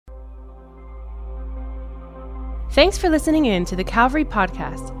Thanks for listening in to the Calvary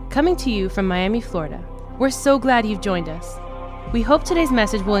Podcast, coming to you from Miami, Florida. We're so glad you've joined us. We hope today's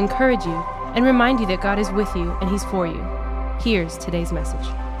message will encourage you and remind you that God is with you and He's for you. Here's today's message.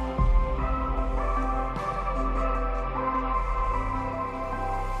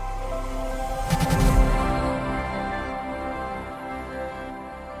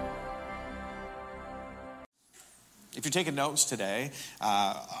 If you're taking notes today,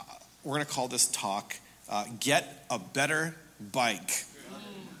 we're going to call this talk, Get a Better Bike.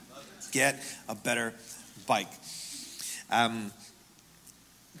 Get a Better Bike.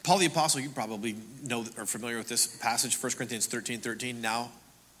 Paul the Apostle, you probably know or are familiar with this passage, 1 Corinthians 13:13. Now,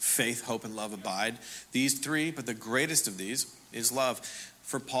 faith, hope, and love abide. These three, but the greatest of these is love.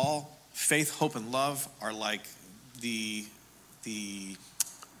 For Paul, faith, hope, and love are like the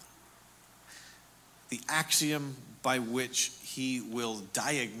axiom by which he will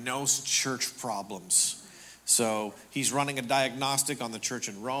diagnose church problems. So he's running a diagnostic on the church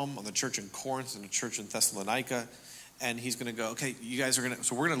in Rome, on the church in Corinth, and the church in Thessalonica. And he's going to go, okay, you guys are going to,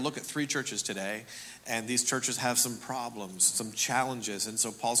 so we're going to look at three churches today. And these churches have some problems, some challenges. And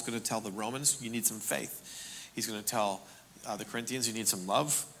so Paul's going to tell the Romans, you need some faith. He's going to tell the Corinthians, you need some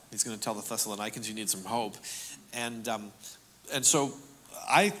love. He's going to tell the Thessalonians, you need some hope. And so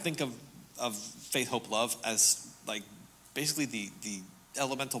I think of faith, hope, love as like basically the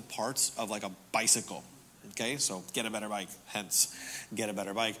elemental parts of like a bicycle. Okay, so get a better bike, hence get a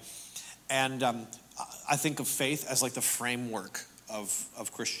better bike. And I think of faith as like the framework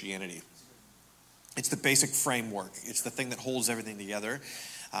of Christianity. It's the basic framework. It's the thing that holds everything together.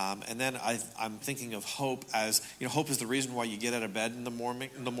 And then I'm thinking of hope as, hope is the reason why you get out of bed in the morning,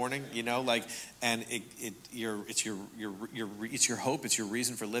 and it's your hope, it's your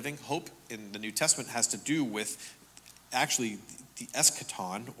reason for living. Hope in the New Testament has to do with actually the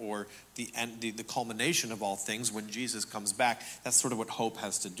eschaton, or the culmination of all things when Jesus comes back. That's sort of what hope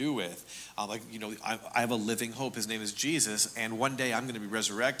has to do with. I have a living hope. His name is Jesus, and one day I'm going to be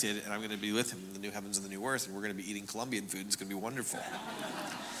resurrected, and I'm going to be with him in the new heavens and the new earth, and we're going to be eating Colombian food. It's going to be wonderful.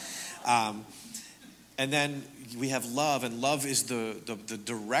 And then we have love, and love is the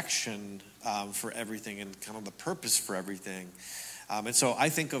direction for everything and kind of the purpose for everything. And so I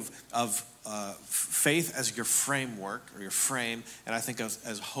think of faith as your framework or your frame, and I think of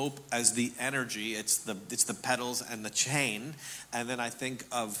as hope as the energy. It's the pedals and the chain, and then I think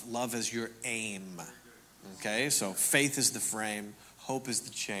of love as your aim. Okay, so faith is the frame, hope is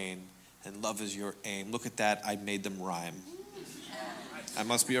the chain, and love is your aim. Look at that! I made them rhyme. I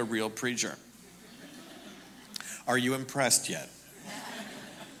must be a real preacher. Are you impressed yet?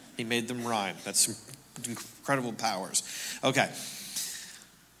 He made them rhyme. That's some incredible powers. Okay.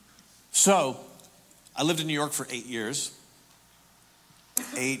 So, I lived in New York for 8 years.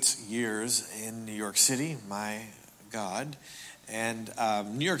 8 years in New York City, my God. And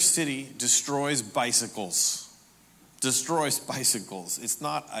New York City destroys bicycles. It's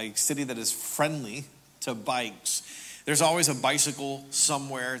not a city that is friendly to bikes. There's always a bicycle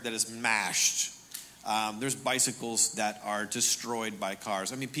somewhere that is mashed. There's bicycles that are destroyed by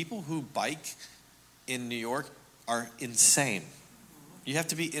cars. I mean, people who bike in New York are insane. You have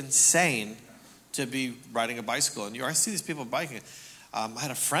to be insane to be riding a bicycle in New York. I see these people biking. I had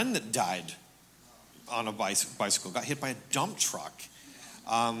a friend that died on a bicycle, got hit by a dump truck.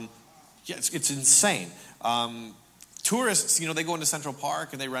 It's insane. Tourists, they go into Central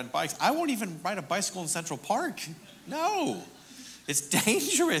Park and they rent bikes. I won't even ride a bicycle in Central Park. No. It's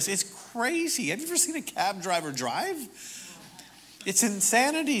dangerous. It's crazy. Have you ever seen a cab driver drive? It's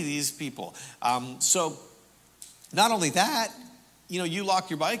insanity, these people. So not only that, you lock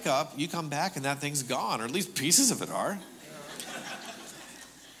your bike up, you come back, and that thing's gone, or at least pieces of it are.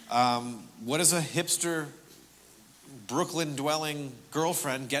 What does a hipster, Brooklyn-dwelling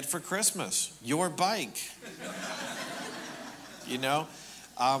girlfriend get for Christmas? Your bike.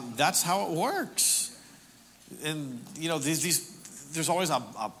 That's how it works. And, there's always a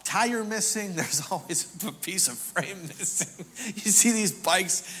tire missing. There's always a piece of frame missing. You see these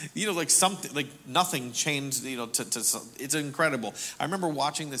bikes, like nothing changed, it's incredible. I remember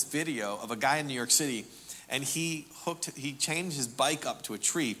watching this video of a guy in New York City, and he chained his bike up to a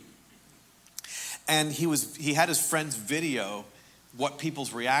tree. And he had his friends video what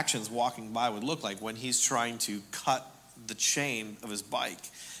people's reactions walking by would look like when he's trying to cut the chain of his bike.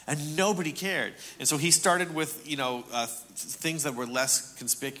 And nobody cared. And so he started with, things that were less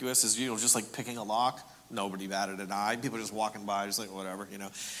conspicuous as, just like picking a lock. Nobody batted an eye. People just walking by, just like whatever,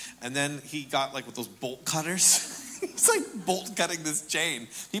 And then he got like with those bolt cutters. He's like bolt cutting this chain.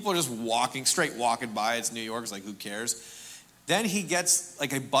 People are just walking by. It's New York. It's like, who cares? Then he gets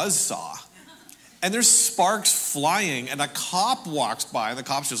like a buzz saw. And there's sparks flying, and a cop walks by, and the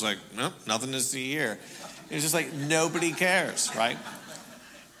cop's just like, nope, nothing to see here. It's just like nobody cares, right?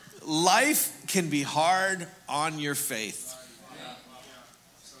 Life can be hard on your faith.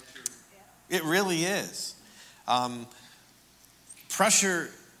 It really is.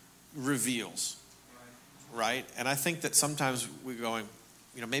 Pressure reveals, right? And I think that sometimes we're going,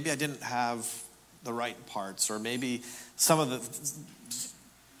 maybe I didn't have the right parts, or maybe some of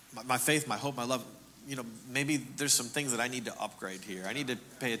my faith, my hope, my love, maybe there's some things that I need to upgrade here. I need to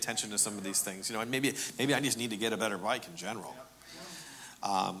pay attention to some of these things, and maybe I just need to get a better bike in general.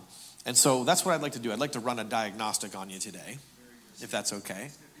 And so that's what I'd like to do. I'd like to run a diagnostic on you today, if that's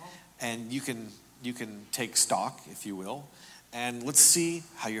okay. And you can take stock, if you will, and let's see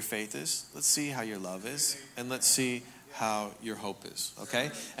how your faith is. Let's see how your love is, and let's see how your hope is,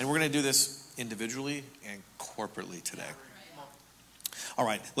 okay? And we're going to do this individually and corporately today. All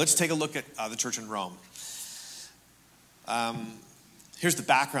right, let's take a look at the church in Rome. Here's the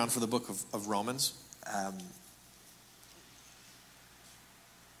background for the book of Romans.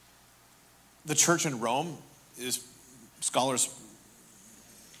 The church in Rome is, scholars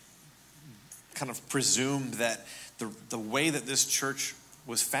kind of presume that the way that this church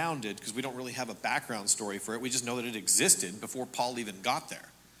was founded, because we don't really have a background story for it, we just know that it existed before Paul even got there.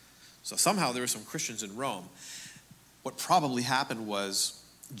 So somehow there were some Christians in Rome. What probably happened was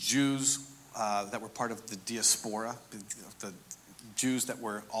Jews that were part of the diaspora, the Jews that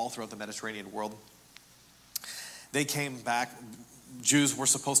were all throughout the Mediterranean world, they came back. Jews were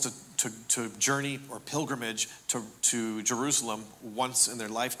supposed to journey or pilgrimage to Jerusalem once in their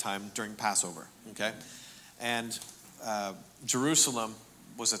lifetime during Passover, okay? And Jerusalem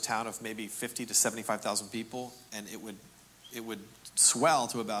was a town of maybe 50 to 75,000 people, and it would swell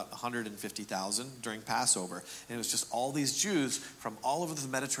to about 150,000 during Passover. And it was just all these Jews from all over the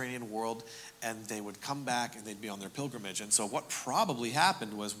Mediterranean world, and they would come back and they'd be on their pilgrimage. And so what probably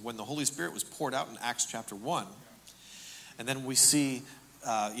happened was when the Holy Spirit was poured out in Acts chapter 1, and then we see,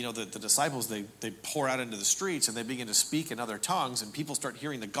 the disciples, they pour out into the streets and they begin to speak in other tongues, and people start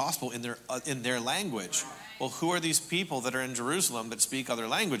hearing the gospel in their language. Well, who are these people that are in Jerusalem that speak other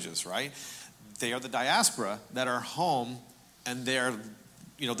languages, right? They are the diaspora that are home, and they're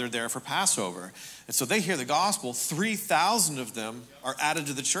there for Passover. And so they hear the gospel. 3,000 of them are added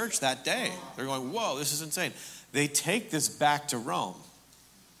to the church that day. They're going, whoa, this is insane. They take this back to Rome,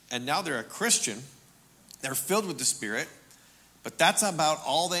 and now they're a Christian. They're filled with the Spirit. But that's about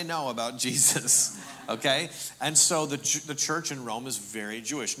all they know about Jesus, okay? And so the church in Rome is very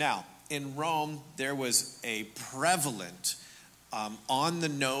Jewish. Now, in Rome, there was a prevalent,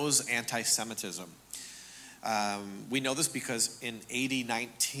 on-the-nose anti-Semitism. We know this because in AD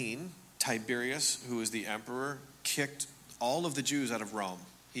 19, Tiberius, who was the emperor, kicked all of the Jews out of Rome.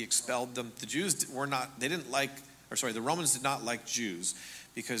 He expelled them. The Romans did not like Jews,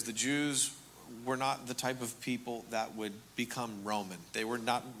 because the Jews were not the type of people that would become Roman. They were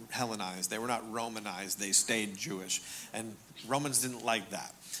not Hellenized. They were not Romanized. They stayed Jewish. And Romans didn't like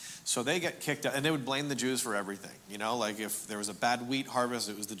that. So they get kicked out, and they would blame the Jews for everything. Like if there was a bad wheat harvest,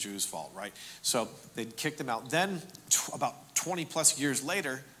 it was the Jews' fault, right? So they'd kick them out. Then about 20 plus years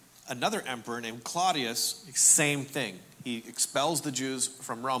later, another emperor named Claudius, same thing. He expels the Jews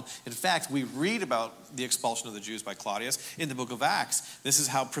from Rome. In fact, we read about the expulsion of the Jews by Claudius in the book of Acts. This is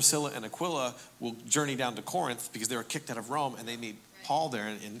how Priscilla and Aquila will journey down to Corinth, because they were kicked out of Rome, and they meet Paul there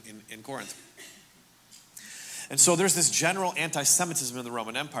in Corinth. And so there's this general anti-Semitism in the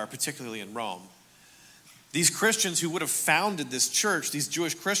Roman Empire, particularly in Rome. These Christians who would have founded this church, these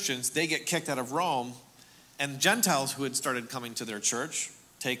Jewish Christians, they get kicked out of Rome, and Gentiles who had started coming to their church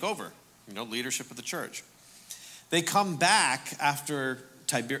take over, leadership of the church. They come back after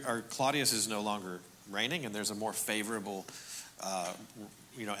Claudius is no longer reigning, and there's a more favorable,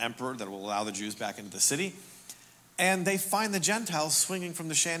 emperor that will allow the Jews back into the city. And they find the Gentiles swinging from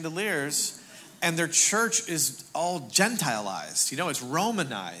the chandeliers, and their church is all Gentilized. It's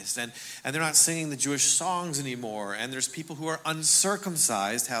Romanized, and they're not singing the Jewish songs anymore. And there's people who are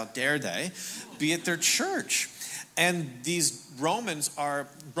uncircumcised, how dare they, be at their church. And these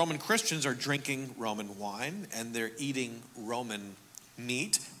Roman Christians are drinking Roman wine, and they're eating Roman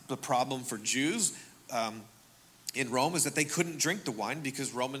meat. The problem for Jews in Rome is that they couldn't drink the wine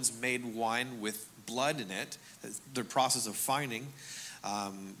because Romans made wine with blood in it, the process of fining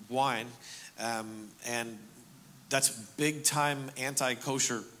wine. And that's big time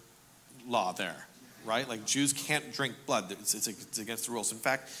anti-kosher law there, right? Like Jews can't drink blood. It's against the rules. In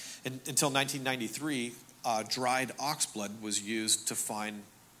fact, until 1993, dried ox blood was used to fine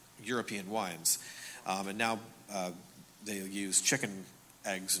European wines. And now they use chicken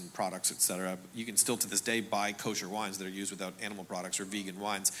eggs and products, etc. You can still to this day buy kosher wines that are used without animal products or vegan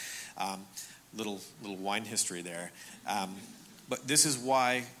wines. Little wine history there. But this is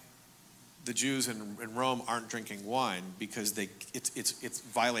why the Jews in Rome aren't drinking wine, because it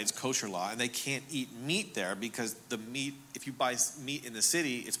violates kosher law, and they can't eat meat there because the meat, if you buy meat in the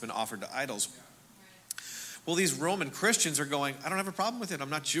city, it's been offered to idols. Well, these Roman Christians are going, I don't have a problem with it. I'm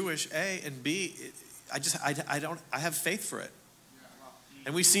not Jewish, A, and B, I have faith for it.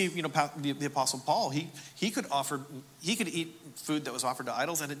 And we see, the Apostle Paul, he could eat food that was offered to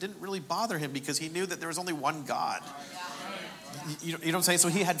idols, and it didn't really bother him because he knew that there was only one God. You know what I'm saying? So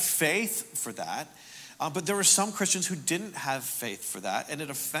he had faith for that. But there were some Christians who didn't have faith for that, and it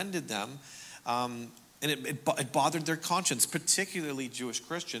offended them. And it bothered their conscience, particularly Jewish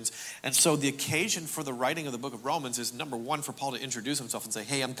Christians. And so the occasion for the writing of the book of Romans is, number one, for Paul to introduce himself and say,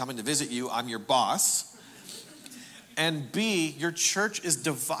 hey, I'm coming to visit you. I'm your boss. And B, your church is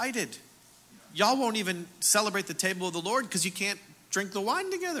divided. Y'all won't even celebrate the table of the Lord because you can't drink the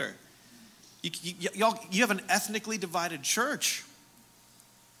wine together. You have an ethnically divided church.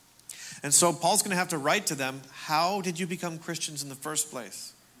 And so Paul's going to have to write to them, how did you become Christians in the first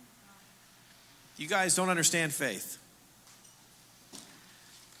place? You guys don't understand faith.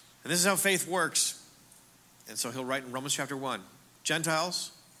 And this is how faith works. And so he'll write in Romans chapter 1,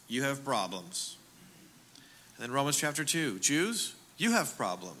 Gentiles, you have problems. And then Romans chapter 2, Jews, you have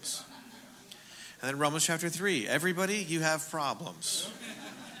problems. And then Romans chapter 3, everybody, you have problems.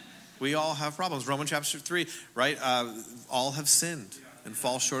 We all have problems. Romans chapter 3, right? All have sinned and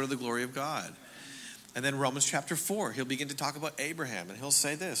fall short of the glory of God. And then Romans chapter 4, he'll begin to talk about Abraham. And he'll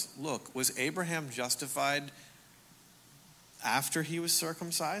say this, look, was Abraham justified after he was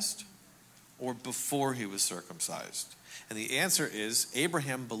circumcised or before he was circumcised? And the answer is,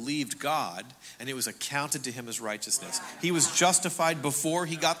 Abraham believed God, and it was accounted to him as righteousness. He was justified before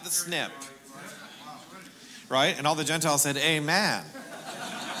he got the snip. Right? And all the Gentiles said, amen.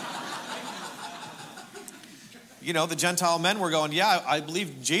 The Gentile men were going, yeah, I believe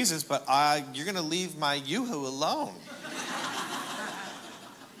in Jesus, but you're going to leave my yoo-hoo alone.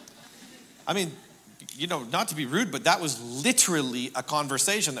 I mean, not to be rude, but that was literally a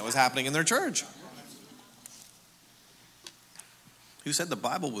conversation that was happening in their church. Who said the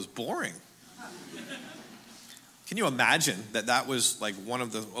Bible was boring? Can you imagine that was like one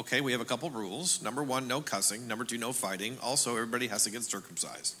of the, okay, we have a couple rules. Number 1, no cussing. Number 2, no fighting. Also, everybody has to get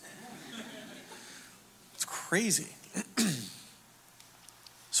circumcised. It's crazy.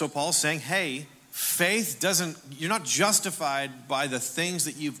 So Paul's saying, hey, you're not justified by the things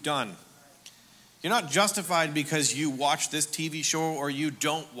that you've done. You're not justified because you watch this TV show or you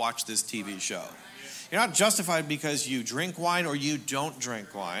don't watch this TV show. You're not justified because you drink wine or you don't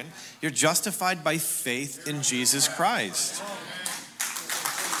drink wine. You're justified by faith in Jesus Christ.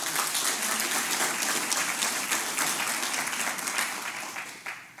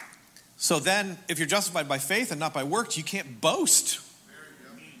 So then, if you're justified by faith and not by works, you can't boast.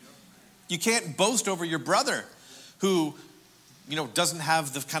 You can't boast over your brother who, doesn't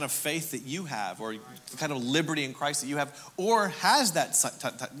have the kind of faith that you have, or the kind of liberty in Christ that you have, or has that,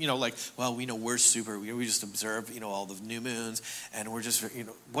 we're super, we just observe, all the new moons, and we're just,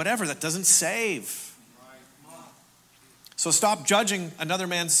 whatever, that doesn't save. So stop judging another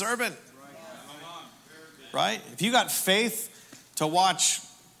man's servant. Right? If you got faith to watch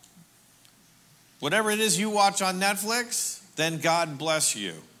whatever it is you watch on Netflix, then God bless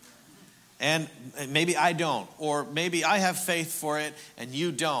you. And maybe I don't, or maybe I have faith for it and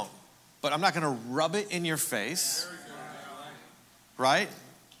you don't. But I'm not going to rub it in your face, right?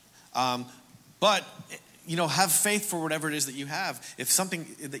 But have faith for whatever it is that you have. If something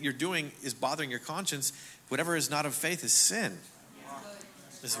that you're doing is bothering your conscience, whatever is not of faith is sin.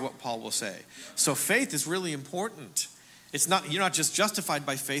 This is what Paul will say. So faith is really important. You're not just justified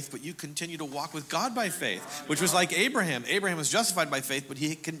by faith, but you continue to walk with God by faith, which was like Abraham. Abraham was justified by faith, but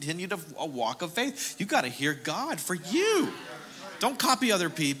he continued a walk of faith. You got to hear God for you. Don't copy other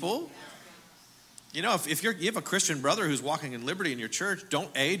people. If you have a Christian brother who's walking in liberty in your church,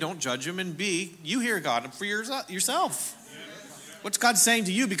 don't judge him, and B, you hear God for yourself. What's God saying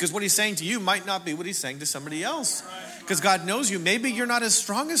to you? Because what he's saying to you might not be what he's saying to somebody else. Because God knows you. Maybe you're not as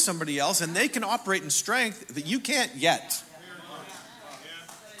strong as somebody else, and they can operate in strength that you can't yet.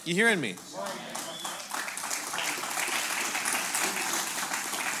 You hearing me?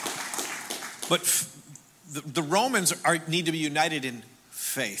 But the Romans need to be united in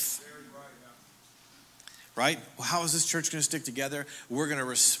faith. Right? Well, how is this church going to stick together? We're going to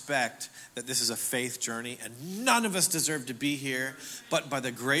respect that this is a faith journey, and none of us deserve to be here, but by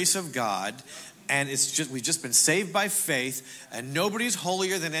the grace of God And we've just been saved by faith, and nobody's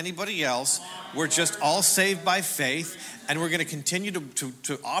holier than anybody else. We're just all saved by faith, and we're going to continue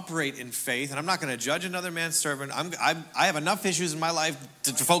to operate in faith. And I'm not going to judge another man's servant. I have enough issues in my life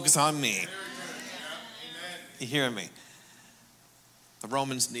to focus on me. You hearing me? The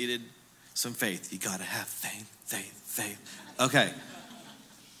Romans needed some faith. You got to have faith. Okay.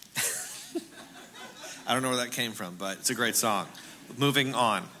 I don't know where that came from, but it's a great song. Moving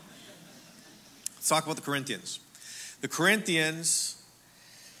on. Let's talk about the Corinthians. The Corinthians,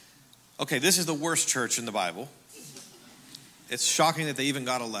 okay, this is the worst church in the Bible. It's shocking that they even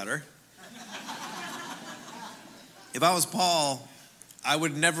got a letter. If I was Paul, I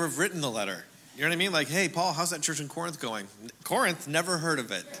would never have written the letter. You know what I mean? Like, hey, Paul, how's that church in Corinth going? Corinth, never heard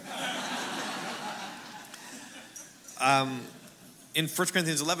of it. In 1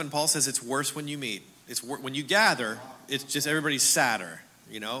 Corinthians 11, Paul says it's worse when you meet. When you gather, it's just everybody's sadder.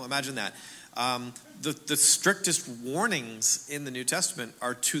 You know, imagine that. The strictest warnings in the New Testament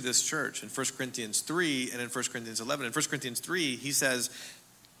are to this church in 1 Corinthians 3 and in 1 Corinthians 11. In 1 Corinthians 3, he says,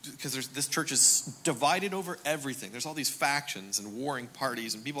 because this church is divided over everything. There's all these factions and warring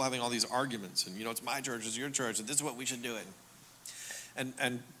parties and people having all these arguments. And, you know, it's my church, it's your church, and this is what we should do it.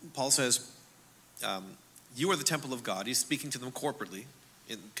 And Paul says, you are the temple of God. He's speaking to them corporately,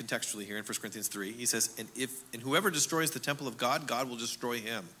 contextually here in 1 Corinthians 3. He says, and whoever destroys the temple of God, God will destroy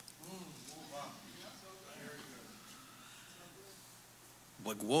him.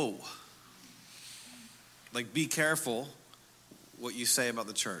 Like, whoa. Like, be careful what you say about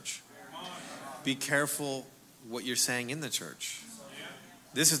the church. Be careful what you're saying in the church.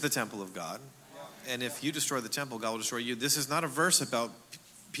 This is the temple of God. And if you destroy the temple, God will destroy you. This is not a verse about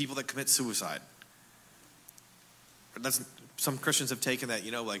people that commit suicide. Some Christians have taken that,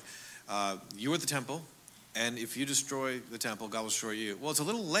 you know, like, you are the temple, and if you destroy the temple, God will destroy you. Well, it's a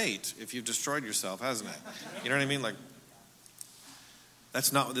little late if you've destroyed yourself, hasn't it? You know what I mean? Like,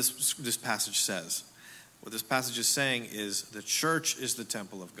 that's not what this passage says. What this passage is saying is the church is the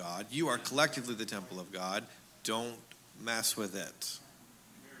temple of God. You are collectively the temple of God. Don't mess with it.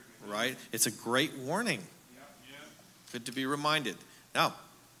 Right? It's a great warning. Good to be reminded. Now,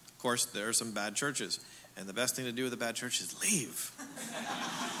 of course, there are some bad churches. And the best thing to do with a bad church is leave.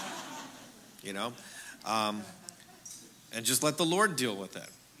 You know? And just let the Lord deal with it.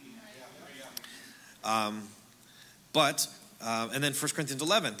 And then 1 Corinthians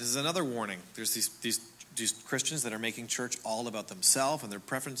 11, this is another warning. There's these Christians that are making church all about themselves and their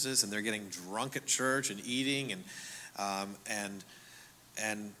preferences, and they're getting drunk at church and eating,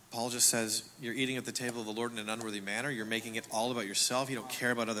 and Paul just says, you're eating at the table of the Lord in an unworthy manner. You're making it all about yourself. You don't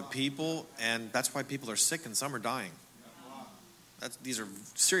care about other people, and that's why people are sick and some are dying. These are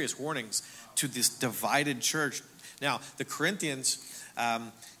serious warnings to this divided church. Now, the Corinthians,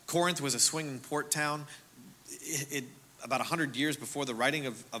 Corinth was a swinging port town. About 100 years before the writing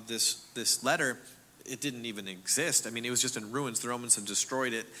of this letter, it didn't even exist. I mean, it was just in ruins. The Romans had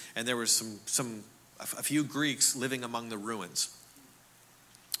destroyed it, and there was a few Greeks living among the ruins.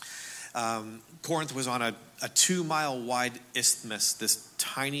 Corinth was on a 2-mile wide isthmus, this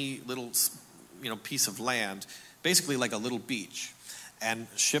tiny little, piece of land, basically like a little beach. And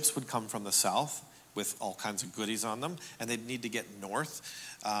ships would come from the south with all kinds of goodies on them, and they'd need to get north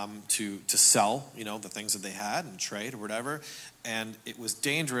to sell, the things that they had and trade or whatever. And it was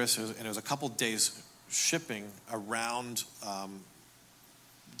dangerous, and it was a couple days shipping around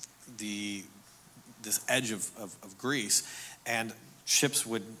this edge of Greece, and ships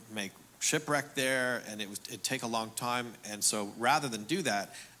would make shipwreck there, and it'd take a long time. And so rather than do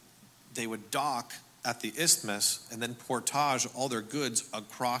that, they would dock at the isthmus and then portage all their goods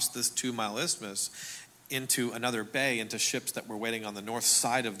across this 2-mile isthmus into another bay, into ships that were waiting on the north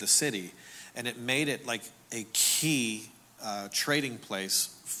side of the city. And it made it like a key trading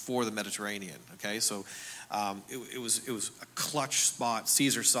place for the Mediterranean. Okay, so it was a clutch spot.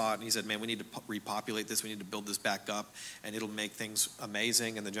 Caesar saw it, and he said, man, we need to repopulate this. We need to build this back up, and it'll make things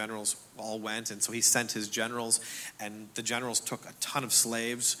amazing. And the generals all went, and so he sent his generals, and the generals took a ton of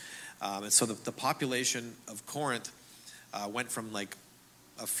slaves. And so the population of Corinth went from like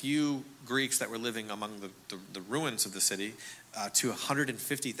a few Greeks that were living among the ruins of the city to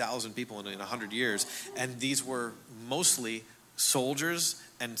 150,000 people in 100 years. And these were mostly soldiers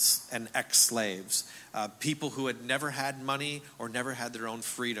and ex-slaves, people who had never had money or never had their own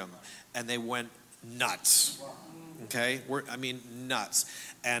freedom. And they went nuts, okay? Nuts.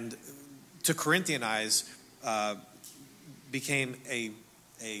 And to Corinthianize became a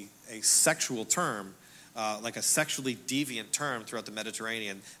sexual term, like a sexually deviant term throughout the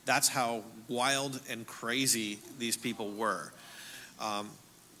Mediterranean. That's how wild and crazy these people were.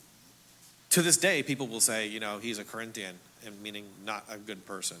 To this day, people will say, he's a Corinthian, and meaning not a good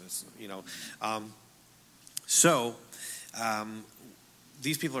person.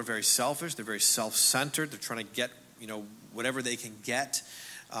 These people are very selfish. They're very self-centered. They're trying to get, whatever they can get.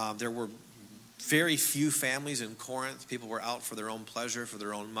 There were very few families in Corinth. People were out for their own pleasure, for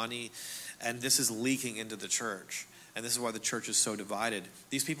their own money. And this is leaking into the church. And this is why the church is so divided.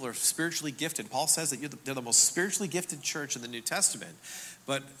 These people are spiritually gifted. Paul says that they're the most spiritually gifted church in the New Testament.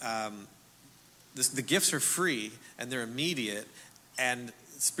 But the gifts are free and they're immediate. And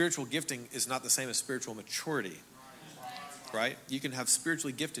spiritual gifting is not the same as spiritual maturity. Right? You can have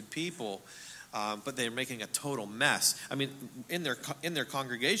spiritually gifted people, but they're making a total mess. I mean, in their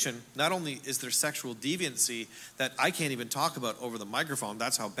congregation, not only is there sexual deviancy that I can't even talk about over the microphone,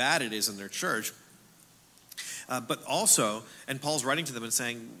 that's how bad it is in their church, but also, and Paul's writing to them and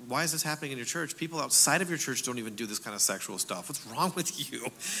saying, why is this happening in your church? People outside of your church don't even do this kind of sexual stuff. What's wrong with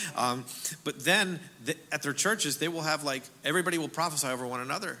you? But then at their churches, they will have everybody will prophesy over one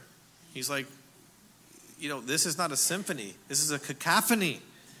another. He's like, this is not a symphony. This is a cacophony,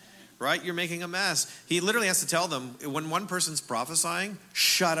 right? You're making a mess. He literally has to tell them, when one person's prophesying,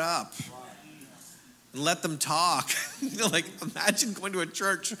 shut up. And let them talk. Imagine going to a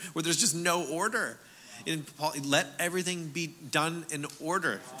church where there's just no order. Let everything be done in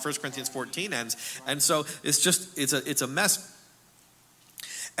order. 1 Corinthians 14 ends. And so it's a mess.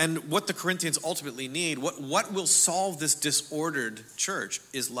 And what the Corinthians ultimately need, what will solve this disordered church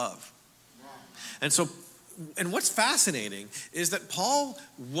is love. And what's fascinating is that Paul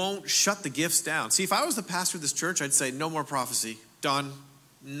won't shut the gifts down. See, if I was the pastor of this church, I'd say, no more prophecy. Done.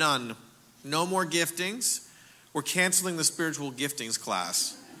 None. No more giftings. We're canceling the spiritual giftings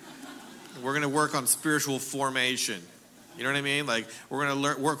class. We're going to work on spiritual formation. You know what I mean? We're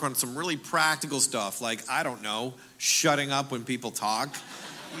going to work on some really practical stuff. I don't know, shutting up when people talk.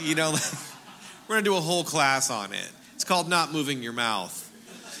 We're going to do a whole class on it. It's called not moving your mouth.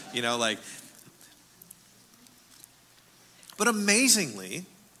 But amazingly,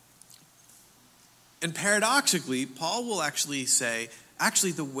 and paradoxically, Paul will actually say,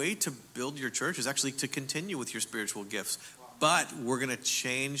 the way to build your church is actually to continue with your spiritual gifts. But we're going to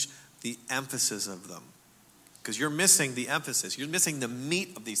change the emphasis of them. Because you're missing the emphasis. You're missing the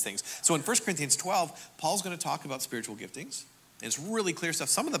meat of these things. So in 1 Corinthians 12, Paul's going to talk about spiritual giftings. And it's really clear stuff.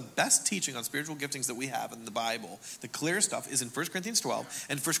 Some of the best teaching on spiritual giftings that we have in the Bible, the clear stuff, is in 1 Corinthians 12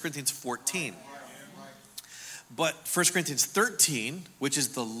 and 1 Corinthians 14. But 1 Corinthians 13, which is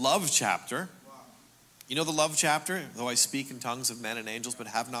the love chapter, the love chapter? Though I speak in tongues of men and angels, but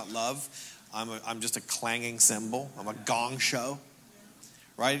have not love, I'm just a clanging cymbal. I'm a gong show,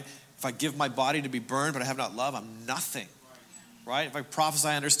 right? If I give my body to be burned, but I have not love, I'm nothing, right? If I prophesy,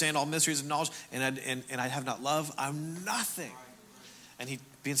 I understand all mysteries and knowledge, and I have not love, I'm nothing. And he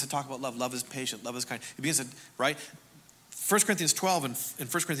begins to talk about love. Love is patient. Love is kind. He begins to, right? 1 Corinthians 12 and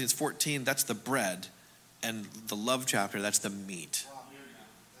 1 Corinthians 14, that's the bread. And the love chapter, that's the meat.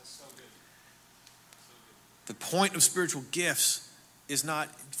 The point of spiritual gifts is not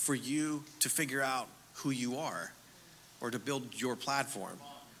for you to figure out who you are or to build your platform,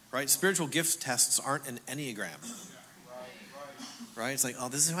 right? Spiritual gifts tests aren't an Enneagram, right? It's like,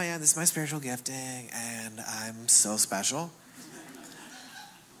 this is who I am, this is my spiritual gifting, and I'm so special,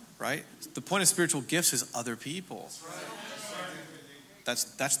 right? The point of spiritual gifts is other people.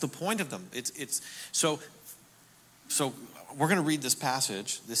 That's the point of them. So we're going to read this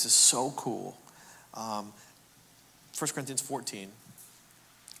passage. This is so cool. 1 Corinthians 14,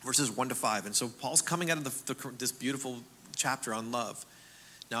 verses 1 to 5. And so Paul's coming out of this beautiful chapter on love.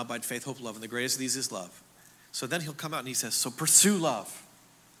 Now abide faith, hope, love, and the greatest of these is love. So then he'll come out and he says, so pursue love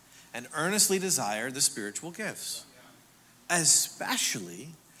and earnestly desire the spiritual gifts, especially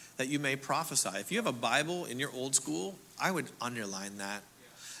that you may prophesy. If you have a Bible in your old school, I would underline that.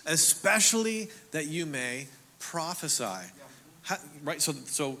 Especially that you may prophesy. Right?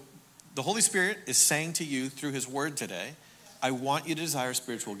 So the Holy Spirit is saying to you through his word today, I want you to desire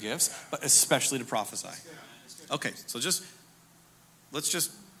spiritual gifts, but especially to prophesy. Okay, so let's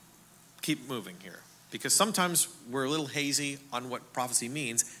just keep moving here. Because sometimes we're a little hazy on what prophecy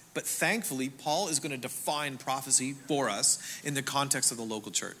means, but thankfully, Paul is going to define prophecy for us in the context of the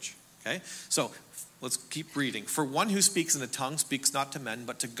local church. Okay? So let's keep reading. For one who speaks in a tongue speaks not to men,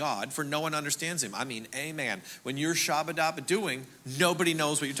 but to God, for no one understands him. I mean, amen. When you're shabba-dabba doing, nobody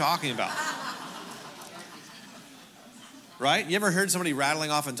knows what you're talking about. Right? You ever heard somebody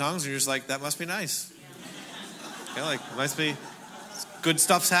rattling off in tongues and you're just like, that must be nice. Okay, must be good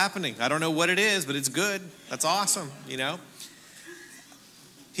stuff's happening. I don't know what it is, but it's good. That's awesome,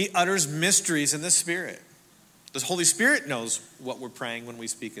 He utters mysteries in the Spirit. The Holy Spirit knows what we're praying when we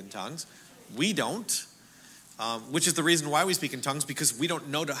speak in tongues. We don't, which is the reason why we speak in tongues, because we don't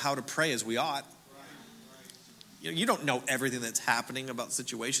know how to pray as we ought. You don't know everything that's happening about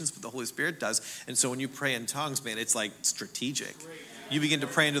situations, but the Holy Spirit does. And so when you pray in tongues, man, it's like strategic. You begin to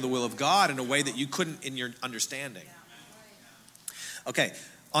pray into the will of God in a way that you couldn't in your understanding. Okay,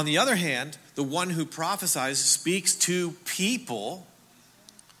 on the other hand, the one who prophesies speaks to people,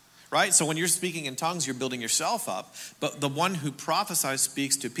 right? So when you're speaking in tongues, you're building yourself up. But the one who prophesies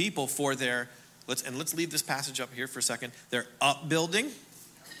speaks to people for their, let's leave this passage up here for a second, their upbuilding,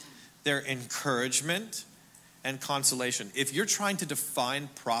 their encouragement, and consolation. If you're trying to define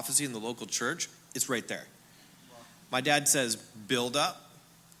prophecy in the local church, it's right there. My dad says, build up,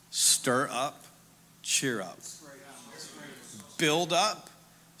 stir up, cheer up. Build up,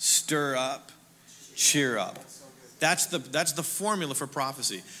 stir up, cheer up. That's the formula for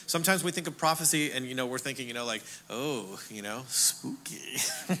prophecy. Sometimes we think of prophecy and, we're thinking, like, oh, spooky.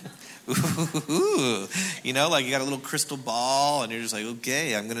 Ooh, like you got a little crystal ball and you're just like,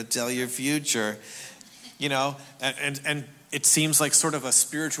 okay, I'm going to tell your future. And it seems like sort of a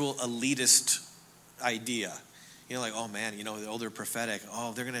spiritual elitist idea. Like, oh man, they're prophetic.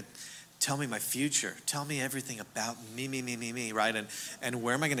 Oh, they're going to tell me my future. Tell me everything about me, right? And who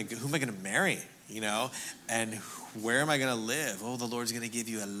am I going to marry, And where am I going to live? Oh, the Lord's going to give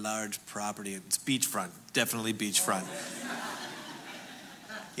you a large property. It's beachfront, definitely beachfront.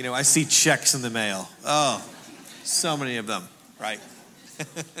 I see checks in the mail. Oh, so many of them, right?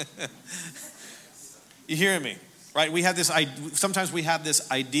 You hearing me? Right? Sometimes we have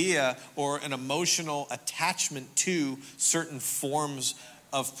this idea or an emotional attachment to certain forms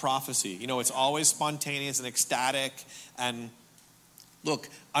of prophecy. It's always spontaneous and ecstatic. And look,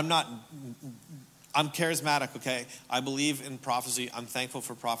 I'm charismatic, okay? I believe in prophecy. I'm thankful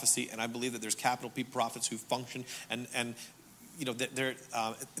for prophecy. And I believe that there's capital P prophets who function. And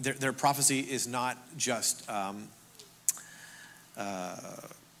their prophecy is not just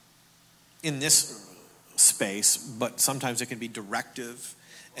in this space, but sometimes it can be directive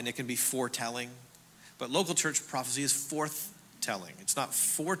and it can be foretelling. But local church prophecy is forthtelling. It's not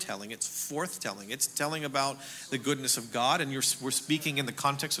foretelling, it's forthtelling. It's telling about the goodness of God, and we're speaking in the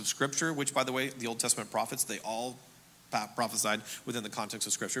context of Scripture, which, by the way, the Old Testament prophets, they all prophesied within the context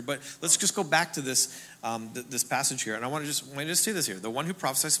of Scripture. But let's just go back to this this passage here, and I want to just say this here. The one who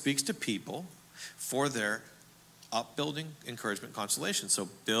prophesies speaks to people for their upbuilding, encouragement, consolation. So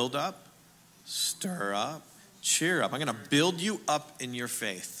build up, stir up, cheer up. I'm going to build you up in your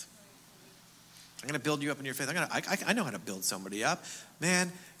faith. I'm going to build you up in your faith. I know how to build somebody up.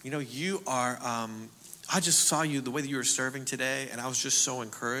 Man, you are, I just saw you, the way that you were serving today, and I was just so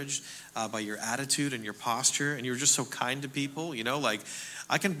encouraged by your attitude and your posture, and you were just so kind to people. You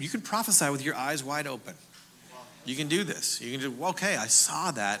can prophesy with your eyes wide open. You can do this. You can do, okay, I saw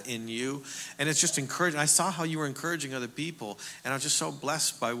that in you. And it's just encouraging. I saw how you were encouraging other people. And I was just so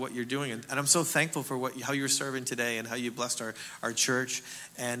blessed by what you're doing. And I'm so thankful for how you're serving today and how you blessed our church.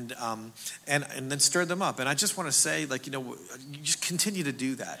 And then stir them up. And I just want to say, you just continue to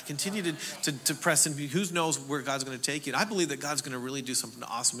do that. Continue to press in. Who knows where God's going to take you. And I believe that God's going to really do something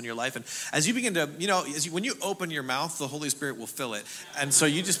awesome in your life. And as you begin to, when you open your mouth, the Holy Spirit will fill it. And so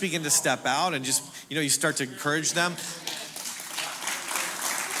you just begin to step out and just, you start to encourage them.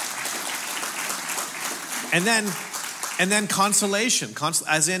 And then consolation,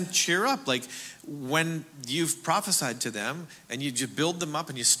 as in cheer up. Like when you've prophesied to them and you build them up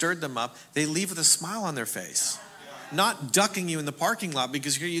and you stirred them up, they leave with a smile on their face. Not ducking you in the parking lot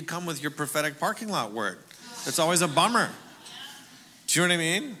because here you come with your prophetic parking lot word. It's always a bummer. Do you know what I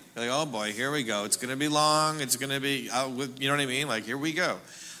mean? You're like, oh boy, here we go. It's going to be long. It's going to be, you know what I mean? Like, here we go.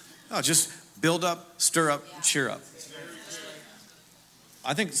 No, just build up, stir up, cheer up.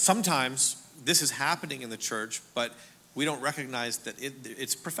 I think sometimes this is happening in the church, but we don't recognize that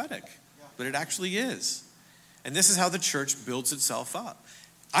it's prophetic, but it actually is. And this is how the church builds itself up.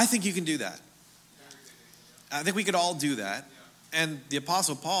 I think you can do that. I think we could all do that. And the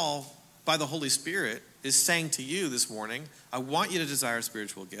Apostle Paul, by the Holy Spirit, is saying to you this morning, I want you to desire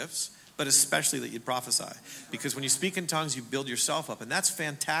spiritual gifts, but especially that you'd prophesy. Because when you speak in tongues, you build yourself up. And that's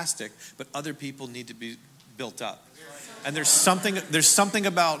fantastic, but other people need to be built up. And there's something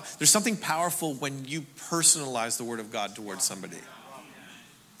powerful when you personalize the word of God towards somebody.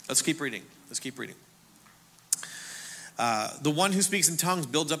 Let's keep reading. The one who speaks in tongues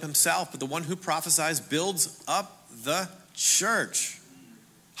builds up himself, but the one who prophesies builds up the church.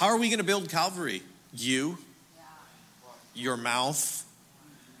 How are we going to build Calvary? You, your mouth.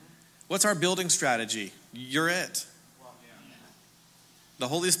 What's our building strategy? You're it. The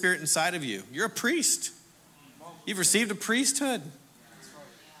Holy Spirit inside of you. You're a priest. You've received a priesthood.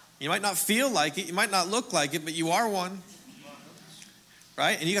 You might not feel like it. You might not look like it, but you are one.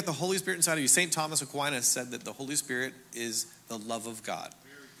 Right? And you got the Holy Spirit inside of you. St. Thomas Aquinas said that the Holy Spirit is the love of God.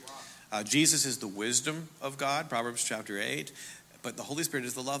 Jesus is the wisdom of God, Proverbs chapter 8. But the Holy Spirit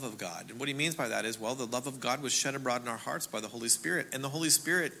is the love of God. And what he means by that is, well, the love of God was shed abroad in our hearts by the Holy Spirit. And the Holy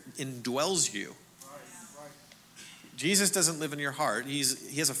Spirit indwells you. Jesus doesn't live in your heart. He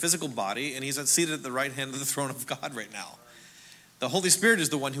has a physical body, and he's seated at the right hand of the throne of God right now. The Holy Spirit is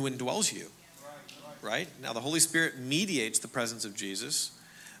the one who indwells you. Right? Now, the Holy Spirit mediates the presence of Jesus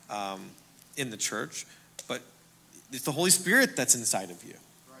in the church, but it's the Holy Spirit that's inside of you.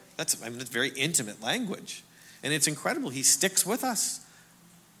 It's very intimate language. And it's incredible. He sticks with us,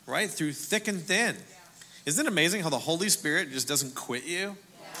 right? Through thick and thin. Isn't it amazing how the Holy Spirit just doesn't quit you?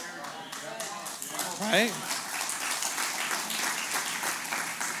 Right?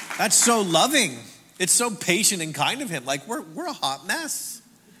 That's so loving. It's so patient and kind of him. Like, we're a hot mess.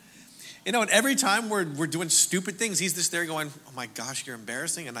 You know, and every time we're doing stupid things, he's just there going, oh my gosh, you're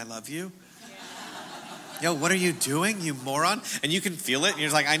embarrassing and I love you. Yo, what are you doing, you moron? And you can feel it. And you're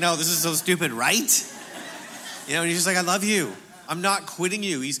just like, I know, this is so stupid, right? You know, and he's just like, I love you. I'm not quitting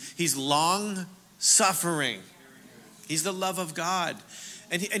you. He's long suffering. He's the love of God.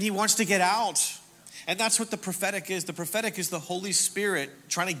 And he wants to get out. And that's what the prophetic is. The prophetic is the Holy Spirit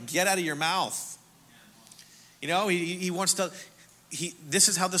trying to get out of your mouth. You know, he wants to, this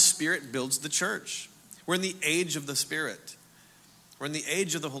is how the Spirit builds the church. We're in the age of the Spirit. We're in the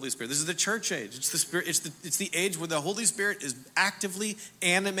age of the Holy Spirit. This is the church age. It's the Spirit. It's the age where the Holy Spirit is actively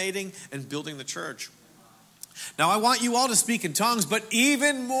animating and building the church. Now, I want you all to speak in tongues, but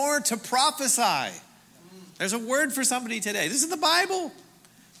even more to prophesy. There's a word for somebody today. This is the Bible.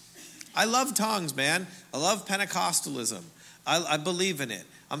 I love tongues, man. I love Pentecostalism. I believe in it.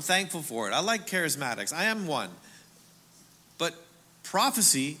 I'm thankful for it. I like charismatics. I am one. But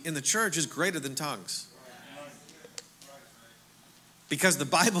prophecy in the church is greater than tongues. Because the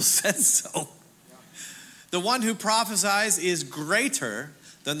Bible says so. The one who prophesies is greater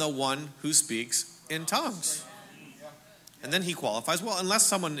than the one who speaks in tongues. And then he qualifies, well, unless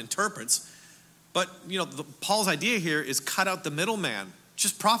someone interprets. But, you know, Paul's idea here is cut out the middleman.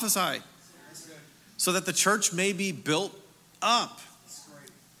 Just prophesy. So that the church may be built up.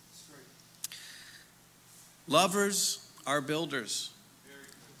 Lovers are builders.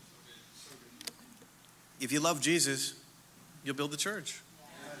 If you love Jesus, you'll build the church.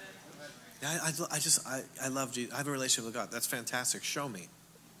 I love Jesus. I have a relationship with God. That's fantastic. Show me.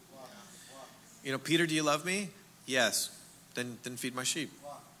 You know, Peter, do you love me? Yes. Then feed my sheep.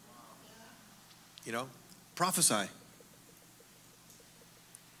 You know, prophesy.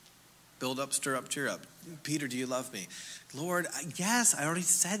 Build up, stir up, cheer up. Peter, do you love me? Lord, yes, I already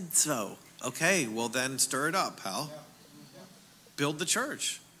said so. Okay, well then stir it up, pal. Build the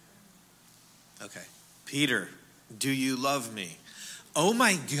church. Okay. Peter, do you love me? Oh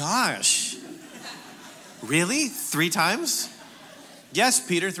my gosh. Really? 3 times? Yes,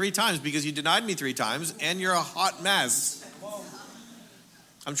 Peter, 3 times, because you denied me 3 times and you're a hot mess.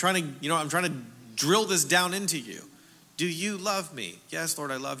 I'm trying to drill this down into you. Do you love me? Yes,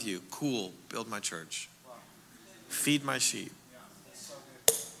 Lord, I love you. Cool. Build my church. Feed my sheep.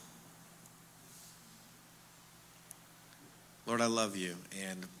 Lord, I love you,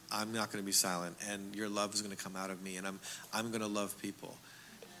 and I'm not going to be silent, and your love is going to come out of me, and I'm going to love people.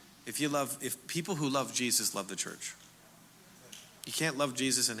 If people who love Jesus love the church, you can't love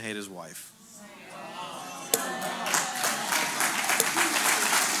Jesus and hate his wife.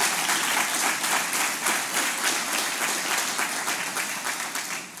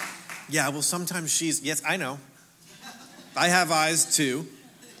 Yeah, well, sometimes yes, I know. I have eyes too.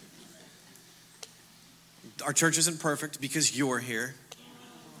 Our church isn't perfect because you're here.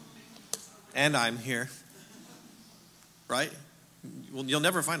 And I'm here. Right? Well, you'll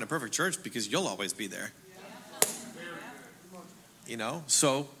never find a perfect church because you'll always be there. You know,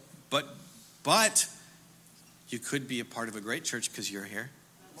 so, but you could be a part of a great church because you're here.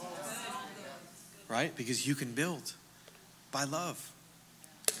 Right? Because you can build by love.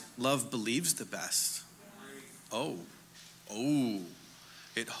 Love believes the best. Oh,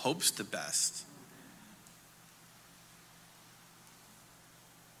 it hopes the best.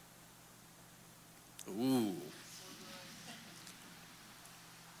 Ooh.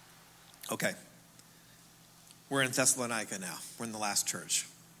 Okay. We're in Thessalonica now. We're in the last church.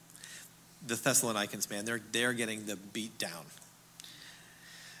 The Thessalonians, man, they're getting the beat down.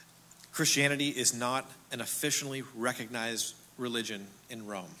 Christianity is not an officially recognized religion in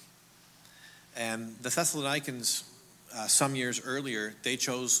Rome. And the Thessalonians, some years earlier, they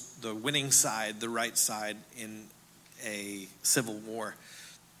chose the winning side, the right side in a civil war.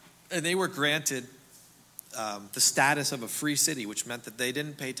 And they were granted the status of a free city, which meant that they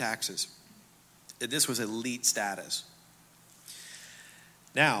didn't pay taxes. This was elite status.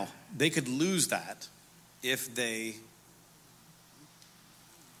 Now, they could lose that if they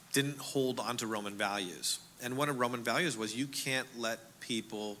didn't hold on to Roman values. And one of Roman values was you can't let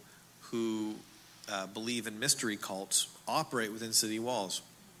people who believe in mystery cults operate within city walls.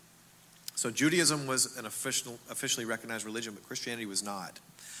 So Judaism was an officially recognized religion, but Christianity was not.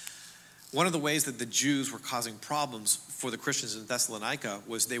 One of the ways that the Jews were causing problems for the Christians in Thessalonica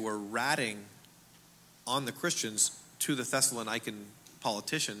was they were ratting on the Christians to the Thessalonican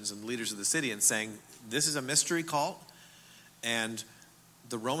politicians and leaders of the city and saying, this is a mystery cult, and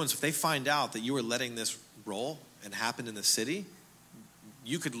the Romans, if they find out that you were letting this roll and happen in the city,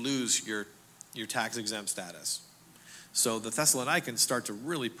 you could lose your tax-exempt status. So the Thessalonians start to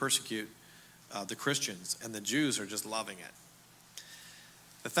really persecute the Christians, and the Jews are just loving it.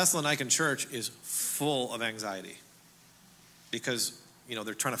 The Thessalonican church is full of anxiety because,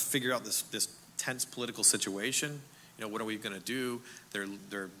 they're trying to figure out this tense political situation. What are we going to do?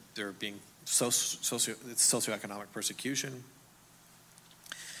 They're being socioeconomic persecution.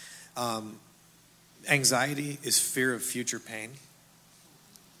 Anxiety is fear of future pain.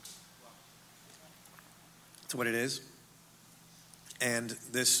 That's what it is. And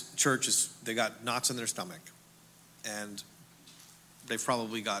this church they got knots in their stomach. And they've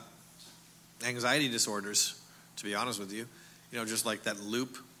probably got anxiety disorders, to be honest with you. Just like that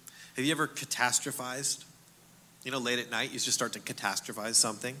loop. Have you ever catastrophized? Late at night, you just start to catastrophize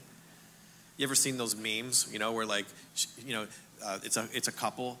something. You ever seen those memes, where it's a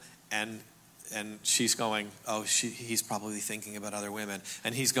couple and she's going, he's probably thinking about other women.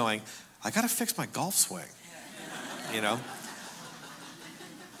 And he's going, I got to fix my golf swing.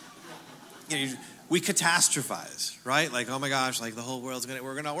 We catastrophize, right? Like, oh my gosh, like the whole world's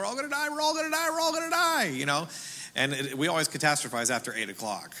we're all gonna die, And we always catastrophize after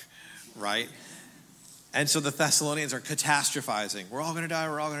 8:00, right? And so the Thessalonians are catastrophizing. We're all gonna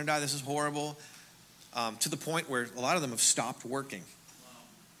die, this is horrible. To the point where a lot of them have stopped working.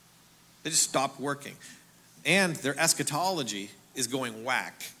 They just stopped working. And their eschatology is going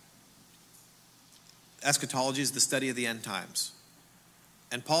whack. Eschatology is the study of the end times.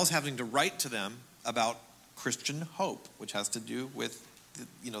 And Paul's having to write to them about Christian hope, which has to do with,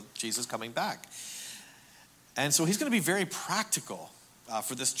 Jesus coming back. And so he's going to be very practical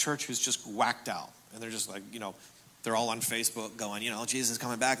for this church who's just whacked out. And they're just like, they're all on Facebook going, Jesus is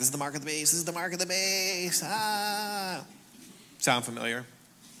coming back. This is the mark of the beast. This is the mark of the beast. Ah. Sound familiar?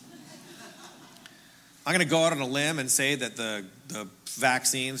 I'm going to go out on a limb and say that the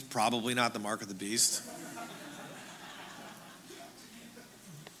vaccine's probably not the mark of the beast.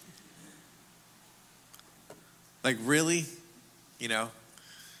 Like, really? The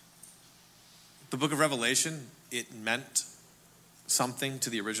book of Revelation, it meant something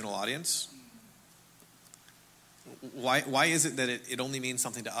to the original audience. Why is it that it only means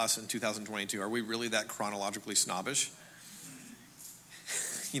something to us in 2022? Are we really that chronologically snobbish?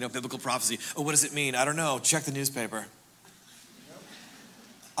 Biblical prophecy. Oh, what does it mean? I don't know. Check the newspaper.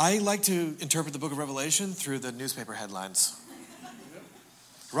 I like to interpret the book of Revelation through the newspaper headlines.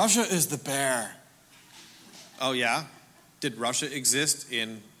 Russia is the bear. Oh, yeah? Did Russia exist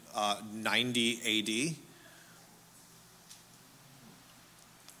in 90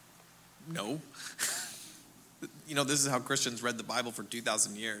 AD? No. This is how Christians read the Bible for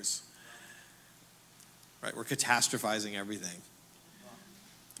 2,000 years. Right? We're catastrophizing everything.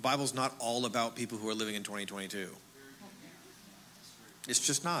 The Bible's not all about people who are living in 2022. It's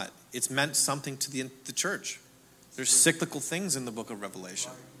just not. It's meant something to the church. There's cyclical things in the book of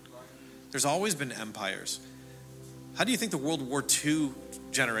Revelation. There's always been empires. How do you think the World War II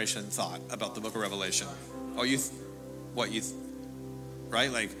generation thought about the book of Revelation? Oh,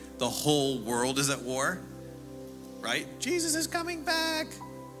 right? Like the whole world is at war, right? Jesus is coming back.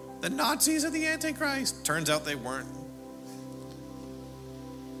 The Nazis are the Antichrist. Turns out they weren't.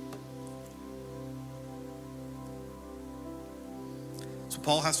 So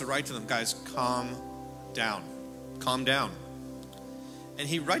Paul has to write to them, guys, calm down. Calm down. And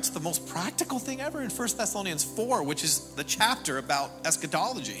he writes the most practical thing ever in 1 Thessalonians 4, which is the chapter about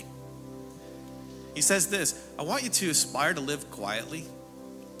eschatology. He says this, I want you to aspire to live quietly,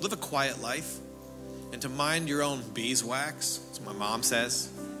 live a quiet life, and to mind your own beeswax. That's what my mom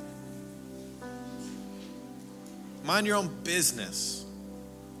says. Mind your own business.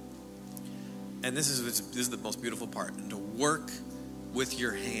 And this is the most beautiful part. And to work with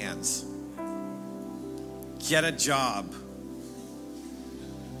your hands. Get a job.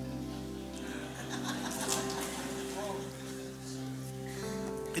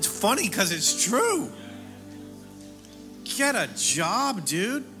 It's funny because it's true. Get a job,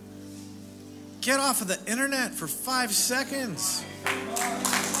 dude. Get off of the internet for 5 seconds.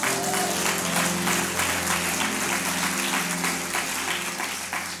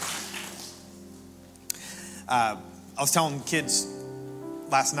 I was telling kids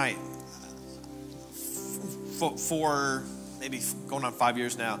last night, for maybe going on 5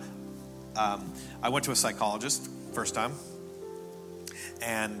 years now, I went to a psychologist first time,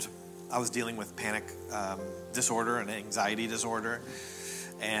 and I was dealing with panic disorder and anxiety disorder,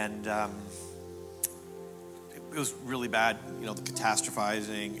 and it was really bad, the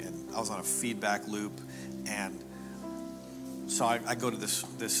catastrophizing, and I was on a feedback loop, and so I go to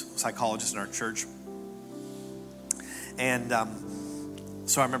this psychologist in our church, and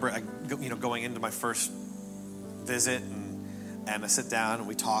so I remember going into my first visit, and I sit down and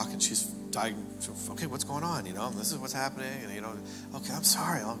we talk, and she's diagnosed, okay, what's going on? This is what's happening, and okay, I'm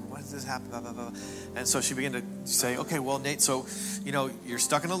sorry, what did this happen? Blah, blah, blah. And so she began to say, okay, well, Nate, so you're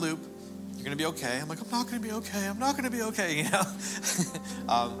stuck in a loop. You're gonna be okay. I'm like, I'm not gonna be okay. I'm not gonna be okay.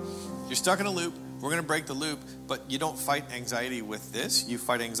 You're stuck in a loop. We're gonna break the loop, but you don't fight anxiety with this. You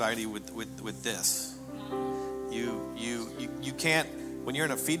fight anxiety with this. You can't. When you're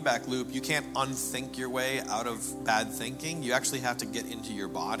in a feedback loop, you can't unthink your way out of bad thinking. You actually have to get into your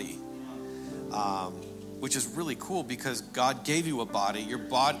body, which is really cool because God gave you a body. Your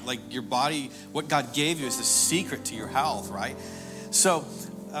body, what God gave you is the secret to your health, right? So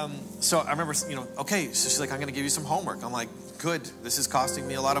I remember, okay, so she's like, I'm going to give you some homework. I'm like, good. This is costing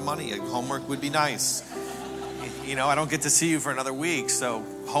me a lot of money. Homework would be nice. I don't get to see you for another week, so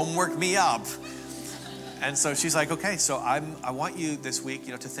homework me up. And so she's like, okay, so I want you this week,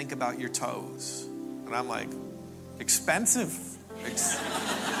 to think about your toes. And I'm like, expensive.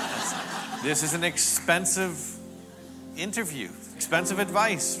 This is an expensive interview, expensive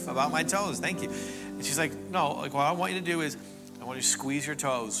advice about my toes. Thank you. And she's like, no, what I want you to do is I want you to squeeze your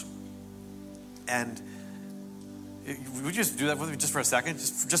toes. And would you just do that with me just for a second?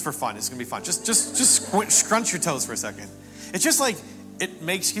 Just for fun. It's going to be fun. Just scrunch your toes for a second. It's just like, it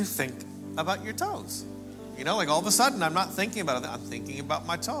makes you think about your toes. All of a sudden, I'm not thinking about it. I'm thinking about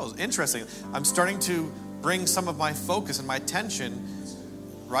my toes. Interesting. I'm starting to bring some of my focus and my attention,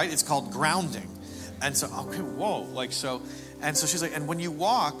 right? It's called grounding. And so, okay, whoa. And so she's like, and when you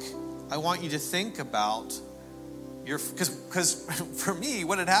walk, I want you to think about because for me,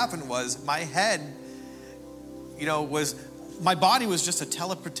 what had happened was my head, my body was just a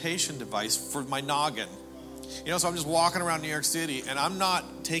teleportation device for my noggin. So I'm just walking around New York City and I'm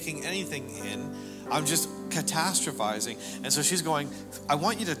not taking anything in. I'm just catastrophizing. And so she's going, I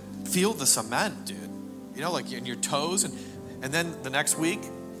want you to feel the cement, dude. In your toes. And then the next week,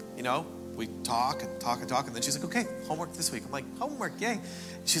 we talk and talk and talk. And then she's like, okay, homework this week. I'm like, homework, yay.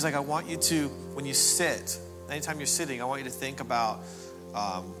 She's like, I want you to, when you sit, anytime you're sitting, I want you to think about,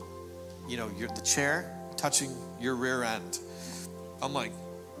 the chair touching your rear end. I'm like,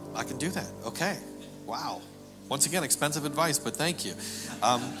 I can do that. Okay. Wow. Once again, expensive advice, but thank you.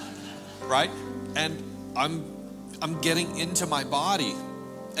 Right? And I'm getting into my body.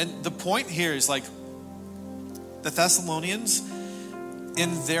 And the point here is like the Thessalonians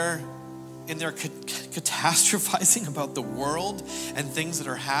in their catastrophizing about the world and things that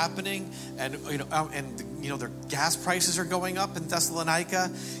are happening, and their gas prices are going up in Thessalonica,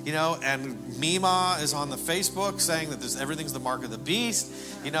 and Mima is on the Facebook saying that everything's the mark of the beast,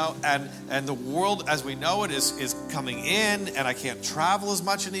 and the world as we know it is coming in, and I can't travel as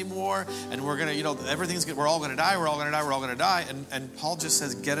much anymore, and we're gonna, we're all gonna die, and Paul just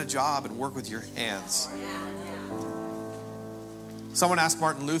says, get a job and work with your hands. Someone asked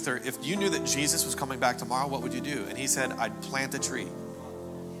Martin Luther, if you knew that Jesus was coming back tomorrow, what would you do? And he said, I'd plant a tree.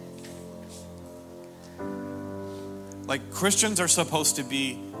 Like, Christians are supposed to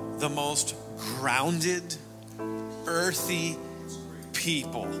be the most grounded, earthy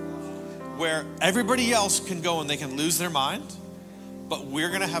people where everybody else can go and they can lose their mind, but we're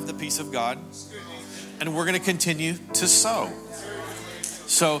going to have the peace of God and we're going to continue to sow.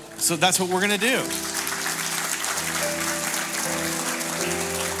 So that's what we're going to do.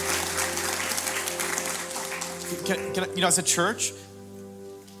 Can as a church,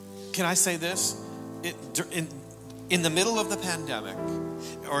 can I say this? In the middle of the pandemic,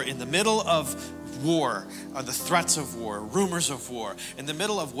 or in the middle of war, or the threats of war, rumors of war, in the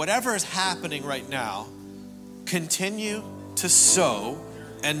middle of whatever is happening right now, continue to sow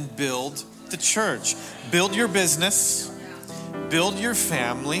and build the church. Build your business, build your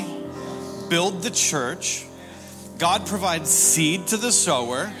family, build the church. God provides seed to the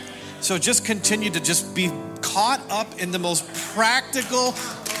sower. So just continue to just be caught up in the most practical,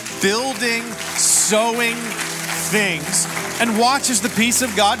 building, sowing things, and watch as the peace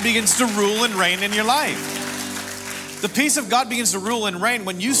of God begins to rule and reign in your life. The peace of God begins to rule and reign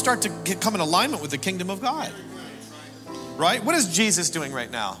when you start to come in alignment with the kingdom of God. Right? What is Jesus doing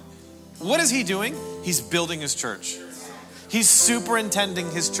right now? What is he doing? He's building his church. He's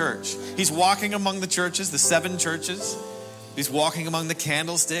superintending his church. He's walking among the churches, the 7 churches. He's walking among the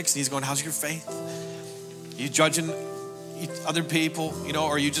candlesticks and he's going, how's your faith? Are you judging other people, or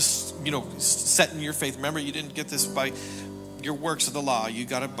are you just, setting your faith? Remember, you didn't get this by your works of the law. You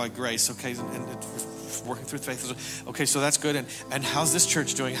got it by grace, okay? And working through faith. Okay, so that's good. And how's this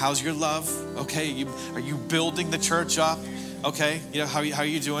church doing? How's your love? Okay, are you building the church up? Okay, how are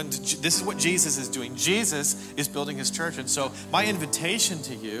you doing? This is what Jesus is doing. Jesus is building his church. And so my invitation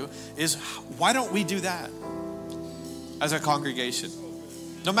to you is, why don't we do that as a congregation?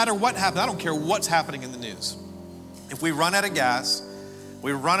 No matter what happens, I don't care what's happening in the news. If we run out of gas,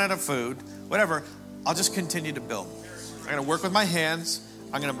 we run out of food, whatever, I'll just continue to build. I'm going to work with my hands.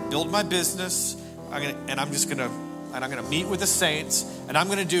 I'm going to build my business. I'm going to meet with the saints, and I'm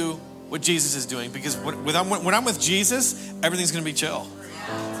going to do what Jesus is doing, because when I'm with Jesus, everything's going to be chill.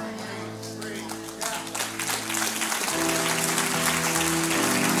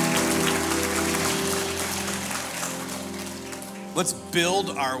 Let's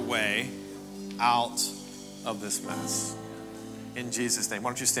build our way out of this mess. In Jesus' name. Why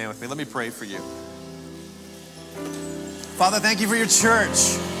don't you stand with me? Let me pray for you. Father, thank you for your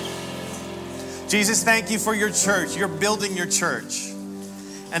church. Jesus, thank you for your church. You're building your church.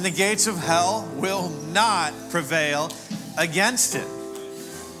 And the gates of hell will not prevail against it.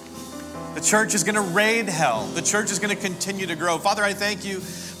 The church is going to raid hell. The church is going to continue to grow. Father, I thank you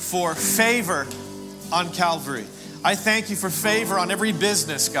for favor on Calvary. I thank you for favor on every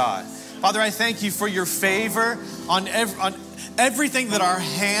business, God. Father, I thank you for your favor on everything that our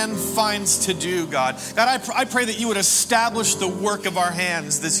hand finds to do, God. God, I pray that you would establish the work of our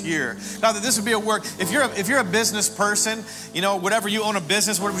hands this year. God, that this would be a work. If you're a business person, whatever, you own a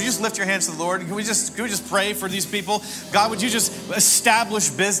business, would you just lift your hands to the Lord? Can we just pray for these people? God, would you just establish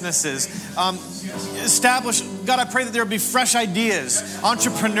businesses? God, I pray that there would be fresh ideas,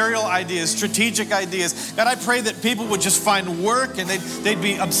 entrepreneurial ideas, strategic ideas. God, I pray that people would just find work and they'd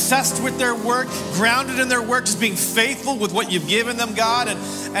be obsessed with their work, grounded in their work, just being faithful with what you've given them, God,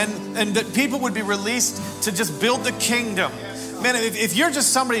 and that people would be released to just build the kingdom. Man, if you're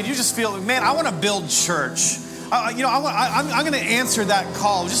just somebody and you just feel, man, I want to build church. I'm going to answer that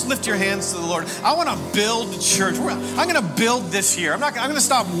call. Just lift your hands to the Lord. I want to build church. I'm going to build this year. I'm going to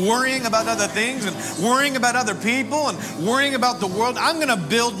stop worrying about other things and worrying about other people and worrying about the world. I'm going to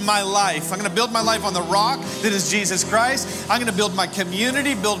build my life. I'm going to build my life on the rock that is Jesus Christ. I'm going to build my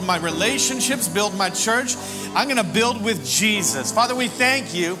community, build my relationships, build my church. I'm going to build with Jesus. Father, we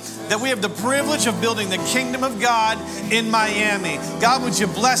thank you that we have the privilege of building the kingdom of God in Miami. God, would you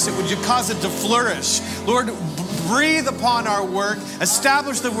bless it? Would you cause it to flourish? Lord, breathe upon our work.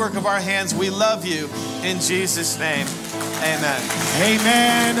 Establish the work of our hands. We love you. In Jesus' name, amen.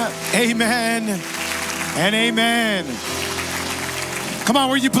 Amen, amen, and amen. Come on,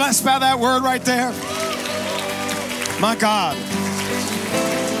 were you blessed by that word right there? My God.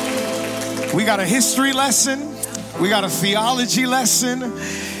 We got a history lesson. We got a theology lesson.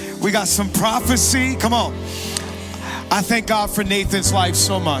 We got some prophecy. Come on. I thank God for Nathan's life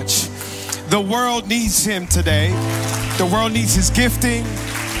so much. The world needs him today. The world needs his gifting.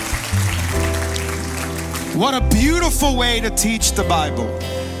 What a beautiful way to teach the Bible.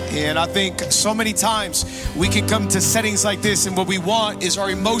 And I think so many times we can come to settings like this and what we want is our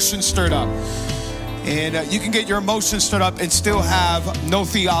emotions stirred up. And you can get your emotions stirred up and still have no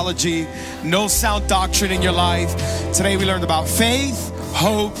theology, no sound doctrine in your life. Today we learned about faith,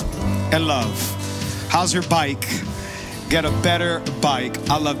 hope, and love. How's your bike? Get a better bike.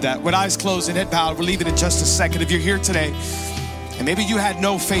 I love that. With eyes closed and head bowed, we're leaving in just a second. If you're here today and maybe you had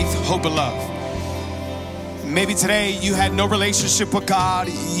no faith, hope, and love. Maybe today you had no relationship with God.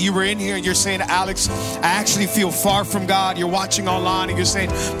 You were in here and you're saying, Alex, I actually feel far from God. You're watching online and you're saying,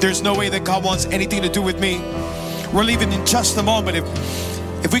 there's no way that God wants anything to do with me. We're leaving in just a moment.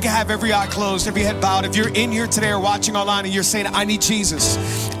 If we can have every eye closed, every head bowed. If you're in here today or watching online and you're saying, I need Jesus.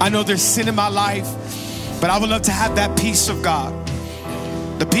 I know there's sin in my life, but I would love to have that peace of God.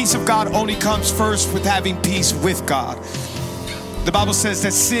 The peace of God only comes first with having peace with God. The Bible says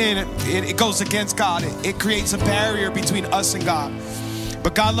that sin, it goes against God. It creates a barrier between us and God.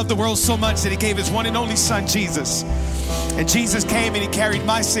 But God loved the world so much that he gave his one and only son, Jesus. And Jesus came and he carried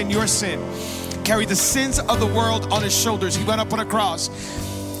my sin, your sin. Carried the sins of the world on his shoulders. He went up on a cross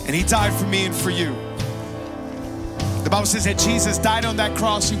and he died for me and for you. The Bible says that Jesus died on that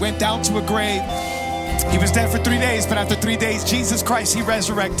cross. He went down to a grave. He was dead for 3 days, but after 3 days, Jesus Christ, he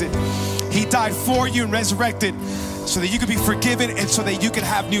resurrected. He died for you and resurrected so that you could be forgiven and so that you could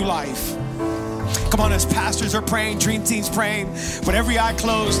have new life. Come on, as pastors are praying, dream teams praying, with every eye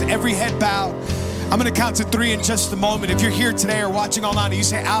closed, every head bowed, I'm going to count to 3 in just a moment. If you're here today or watching online and you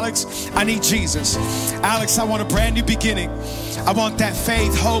say, Alex, I need Jesus. Alex, I want a brand new beginning. I want that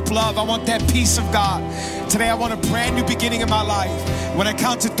faith, hope, love. I want that peace of God. Today, I want a brand new beginning in my life. When I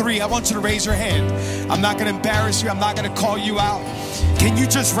count to 3, I want you to raise your hand. I'm not going to embarrass you. I'm not going to call you out. Can you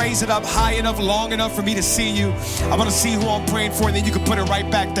just raise it up high enough, long enough for me to see you? I want to see who I'm praying for, and then you can put it right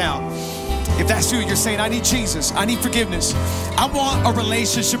back down. If that's you, you're saying, I need Jesus. I need forgiveness. I want a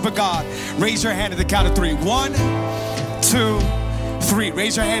relationship with God. Raise your hand at the count of 3. 1, 2, 3.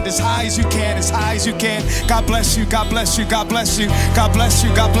 Raise your hand as high as you can, as high as you can. God bless you, God bless you, God bless you, God bless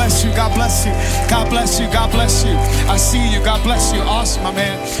you, God bless you, God bless you, God bless you, God bless you. I see you, God bless you. Awesome, my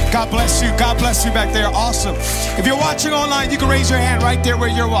man. God bless you back there. Awesome. If you're watching online, you can raise your hand right there where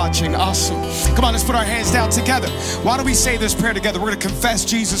you're watching. Awesome. Come on, let's put our hands down together. Why don't we say this prayer together? We're going to confess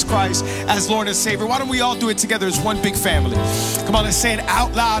Jesus Christ as Lord and Savior. Why don't we all do it together as one big family? Come on, let's say it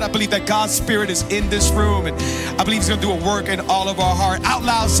out loud. I believe that God's Spirit is in this room, and I believe He's going to do a work in all of our heart. Out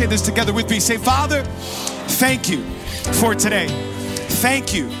loud, say this together with me. Say, Father, thank you for today.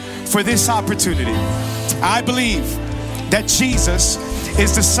 Thank you for this opportunity. I believe that Jesus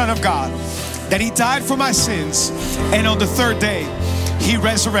is the Son of God, that He died for my sins, and on the 3rd day, He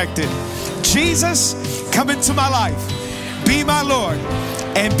resurrected. Jesus, come into my life. Be my Lord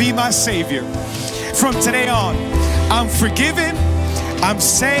and be my Savior. From today on, I'm forgiven, I'm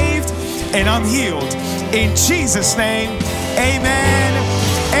saved, and I'm healed. In Jesus' name, amen,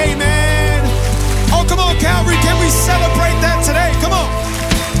 amen. Oh, come on, Calvary, can we celebrate that today? Come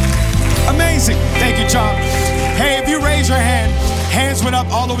on. Amazing. Thank you, John. Hey, if you raise your hand, hands went up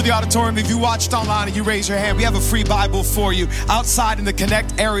all over the auditorium. If you watched online and you raise your hand, we have a free Bible for you. Outside in the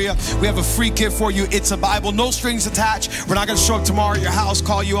Connect area, we have a free gift for you. It's a Bible, no strings attached. We're not going to show up tomorrow at your house,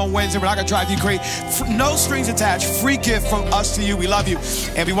 call you on Wednesday. We're not going to drive you crazy. No strings attached. Free gift from us to you. We love you,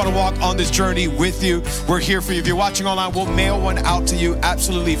 and we want to walk on this journey with you. We're here for you. If you're watching online, we'll mail one out to you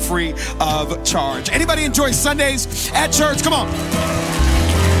absolutely free of charge. Anybody enjoy Sundays at church? Come on.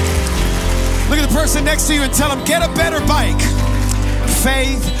 Look at the person next to you and tell them, get a better bike.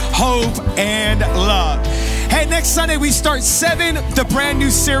 Faith, hope, and love. Hey, next Sunday we start 7, the brand new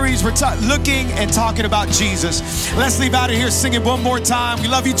series. We're looking and talking about Jesus. Let's leave out of here singing one more time. We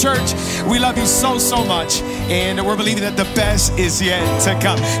love you, church. We love you so, so much. And we're believing that the best is yet to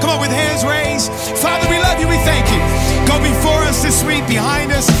come. Come on, with hands raised. Father, we love you. We thank you. Go before us this week,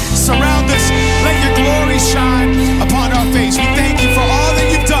 behind us, surround us. Let your glory shine upon our face. We thank you for all that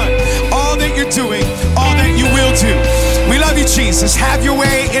you've done, all that you're doing, all that you will do. We love you, Jesus. Have your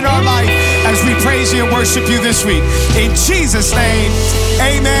way in our life as we praise you and worship you this week. In Jesus' name,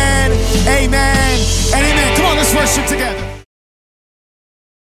 amen, amen, and amen. Come on, let's worship together.